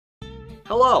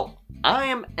Hello, I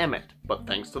am Emmett, but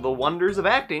thanks to the wonders of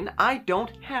acting, I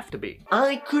don't have to be.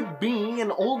 I could be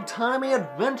an old-timey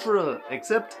adventurer,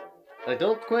 except I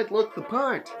don't quite look the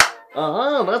part.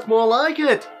 That's more like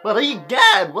it. But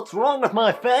egad, what's wrong with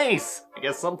my face? I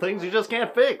guess some things you just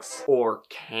can't fix. Or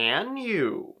can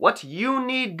you? What you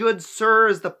need, good sir,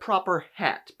 is the proper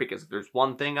hat. Because if there's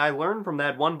one thing I learned from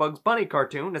that one Bugs Bunny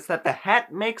cartoon, it's that the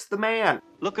hat makes the man.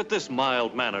 Look at this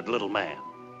mild-mannered little man.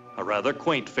 A rather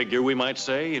quaint figure, we might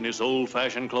say, in his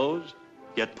old-fashioned clothes.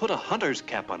 Yet put a hunter's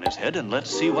cap on his head and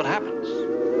let's see what happens.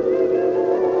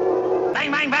 Bang,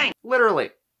 bang, bang! Literally.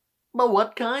 But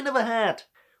what kind of a hat?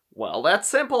 Well, that's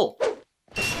simple.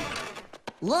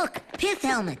 Look, pith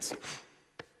helmets.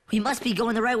 We must be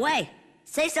going the right way.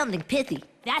 Say something pithy.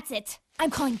 That's it.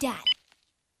 I'm calling Dad.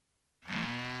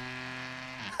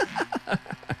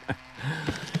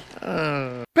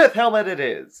 Pith helmet it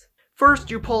is.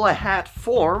 First, you pull a hat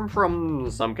form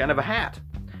from some kind of a hat.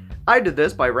 I did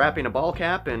this by wrapping a ball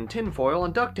cap in tinfoil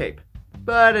and duct tape,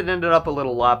 but it ended up a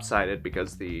little lopsided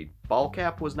because the ball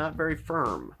cap was not very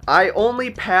firm. I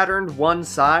only patterned one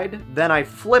side, then I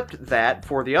flipped that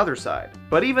for the other side.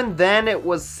 But even then, it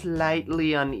was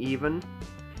slightly uneven.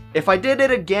 If I did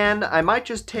it again, I might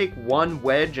just take one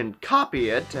wedge and copy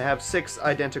it to have 6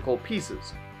 identical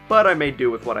pieces. But I made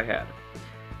do with what I had.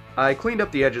 I cleaned up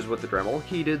the edges with the Dremel,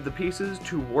 heated the pieces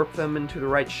to warp them into the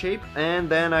right shape, and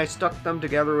then I stuck them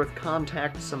together with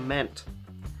contact cement.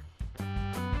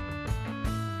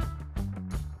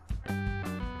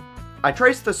 I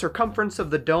traced the circumference of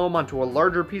the dome onto a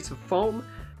larger piece of foam.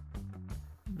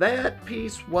 That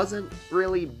piece wasn't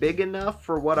really big enough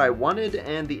for what I wanted,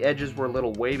 and the edges were a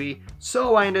little wavy,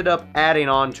 so I ended up adding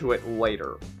on to it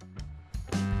later.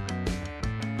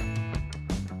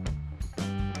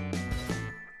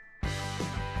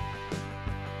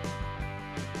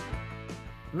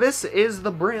 This is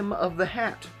the brim of the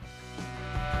hat.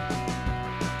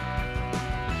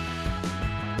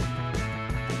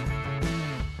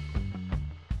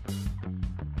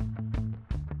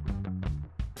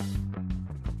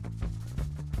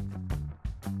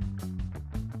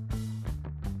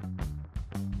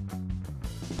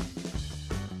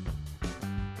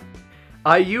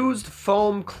 I used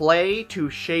foam clay to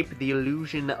shape the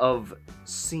illusion of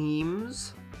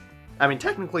seams. I mean,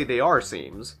 technically they are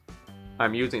seams.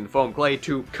 I'm using the foam clay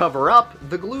to cover up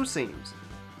the glue seams.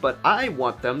 But I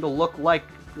want them to look like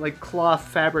cloth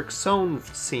fabric sewn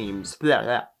seams. Blah,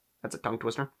 blah. That's a tongue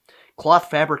twister. Cloth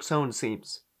fabric sewn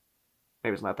seams.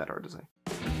 Maybe it's not that hard to say.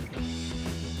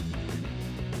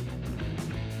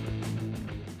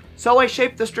 So I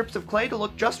shaped the strips of clay to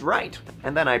look just right,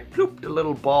 and then I plooped a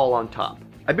little ball on top.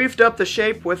 I beefed up the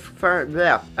shape with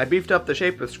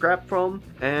scrap foam,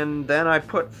 and then I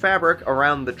put fabric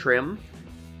around the trim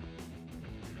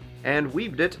and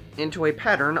weaved it into a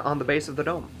pattern on the base of the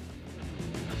dome.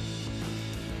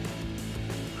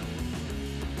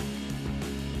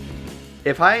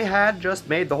 If I had just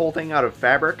made the whole thing out of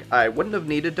fabric, I wouldn't have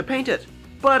needed to paint it,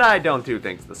 but I don't do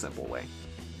things the simple way.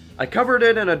 I covered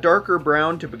it in a darker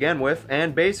brown to begin with,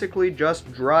 and basically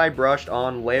just dry brushed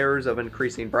on layers of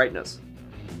increasing brightness.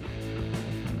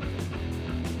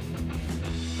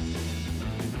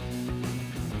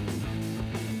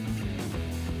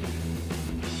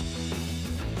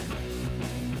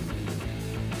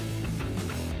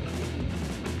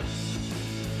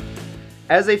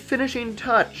 As a finishing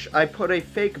touch, I put a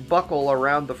fake buckle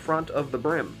around the front of the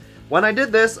brim. When I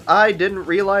did this, I didn't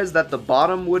realize that the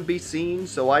bottom would be seen,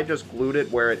 so I just glued it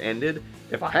where it ended.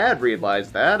 If I had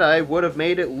realized that, I would have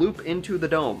made it loop into the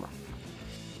dome.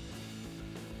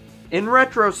 In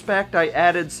retrospect, I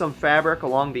added some fabric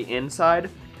along the inside.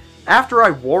 After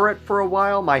I wore it for a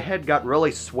while, my head got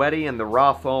really sweaty and the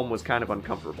raw foam was kind of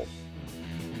uncomfortable.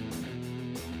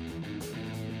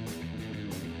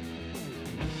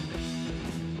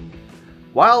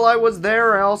 While I was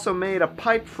there, I also made a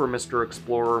pipe for Mr.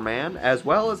 Explorer Man, as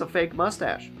well as a fake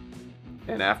mustache.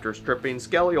 And after stripping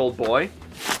Skelly, old boy,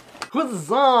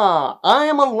 huzzah! I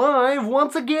am alive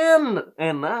once again!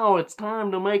 And now it's time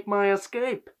to make my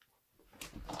escape.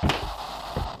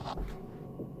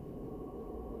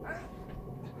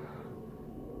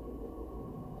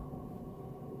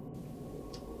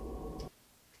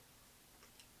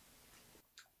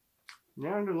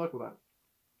 Yeah, good luck with that.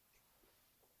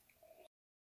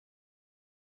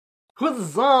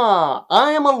 Huzzah!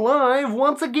 I am alive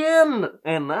once again!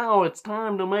 And now it's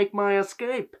time to make my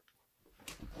escape.